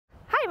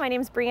my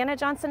name's Breanna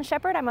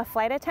Johnson-Shepard. I'm a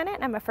flight attendant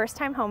and I'm a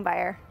first-time home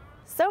buyer.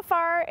 So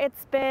far,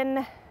 it's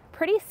been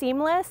pretty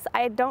seamless.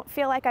 I don't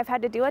feel like I've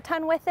had to do a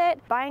ton with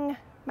it. Buying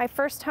my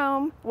first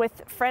home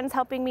with friends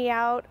helping me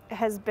out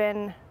has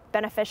been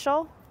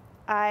beneficial.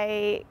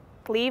 I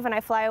leave and I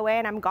fly away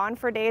and I'm gone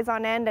for days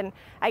on end, and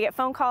I get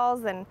phone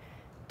calls and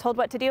told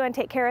what to do and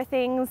take care of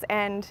things,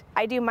 and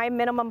I do my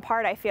minimum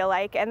part, I feel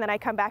like, and then I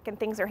come back and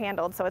things are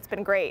handled, so it's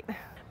been great.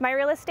 My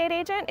real estate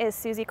agent is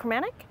Suzy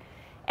Kormanik,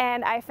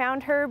 and I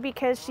found her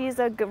because she's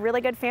a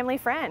really good family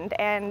friend,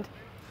 and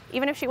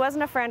even if she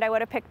wasn't a friend, I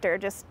would have picked her.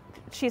 Just,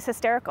 she's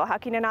hysterical. How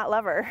can you not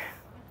love her?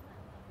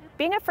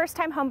 Being a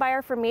first-time home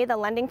buyer, for me, the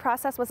lending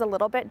process was a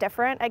little bit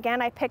different.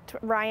 Again, I picked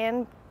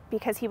Ryan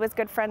because he was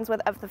good friends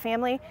of the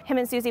family. Him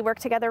and Suzy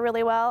worked together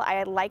really well.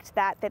 I liked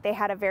that they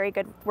had a very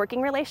good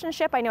working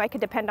relationship. I knew I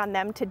could depend on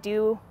them to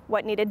do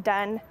what needed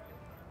done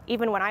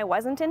even when I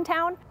wasn't in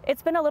town.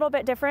 It's been a little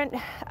bit different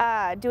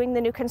doing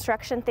the new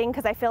construction thing,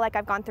 because I feel like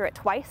I've gone through it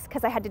twice,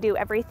 because I had to do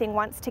everything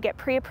once to get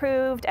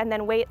pre-approved and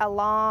then wait a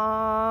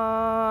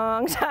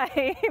long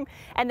time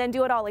and then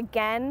do it all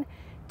again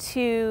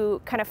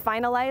to kind of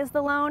finalize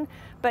the loan.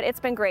 But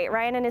it's been great.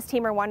 Ryan and his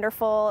team are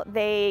wonderful.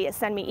 They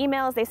send me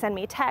emails, they send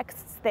me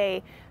texts,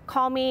 they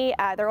call me.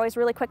 They're always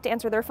really quick to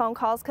answer their phone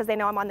calls because they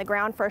know I'm on the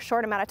ground for a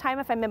short amount of time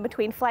if I'm in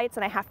between flights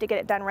and I have to get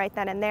it done right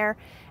then and there.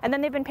 And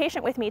then they've been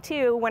patient with me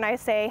too when I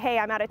say, hey,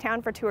 I'm out of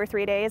town for 2 or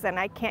 3 days and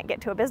I can't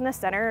get to a business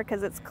center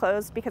because it's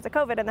closed because of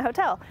COVID in the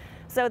hotel.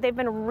 So they've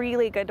been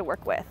really good to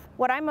work with.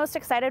 What I'm most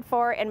excited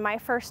for in my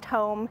first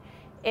home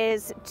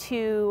is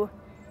to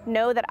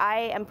know that I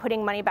am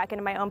putting money back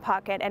into my own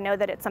pocket and know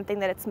that it's something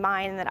that it's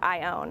mine and that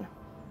I own.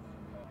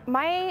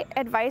 My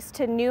advice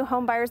to new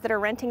home buyers that are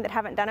renting that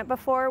haven't done it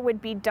before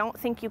would be, don't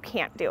think you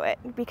can't do it,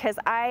 because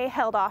I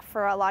held off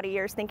for a lot of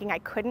years thinking I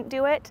couldn't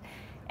do it.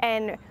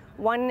 And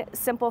one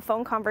simple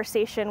phone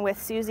conversation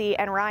with Suzy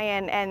and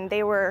Ryan, and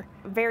they were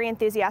very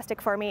enthusiastic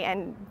for me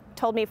and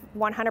told me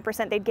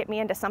 100% they'd get me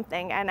into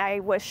something, and I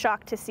was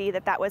shocked to see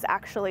that that was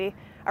actually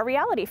a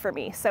reality for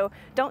me. So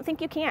don't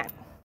think you can't.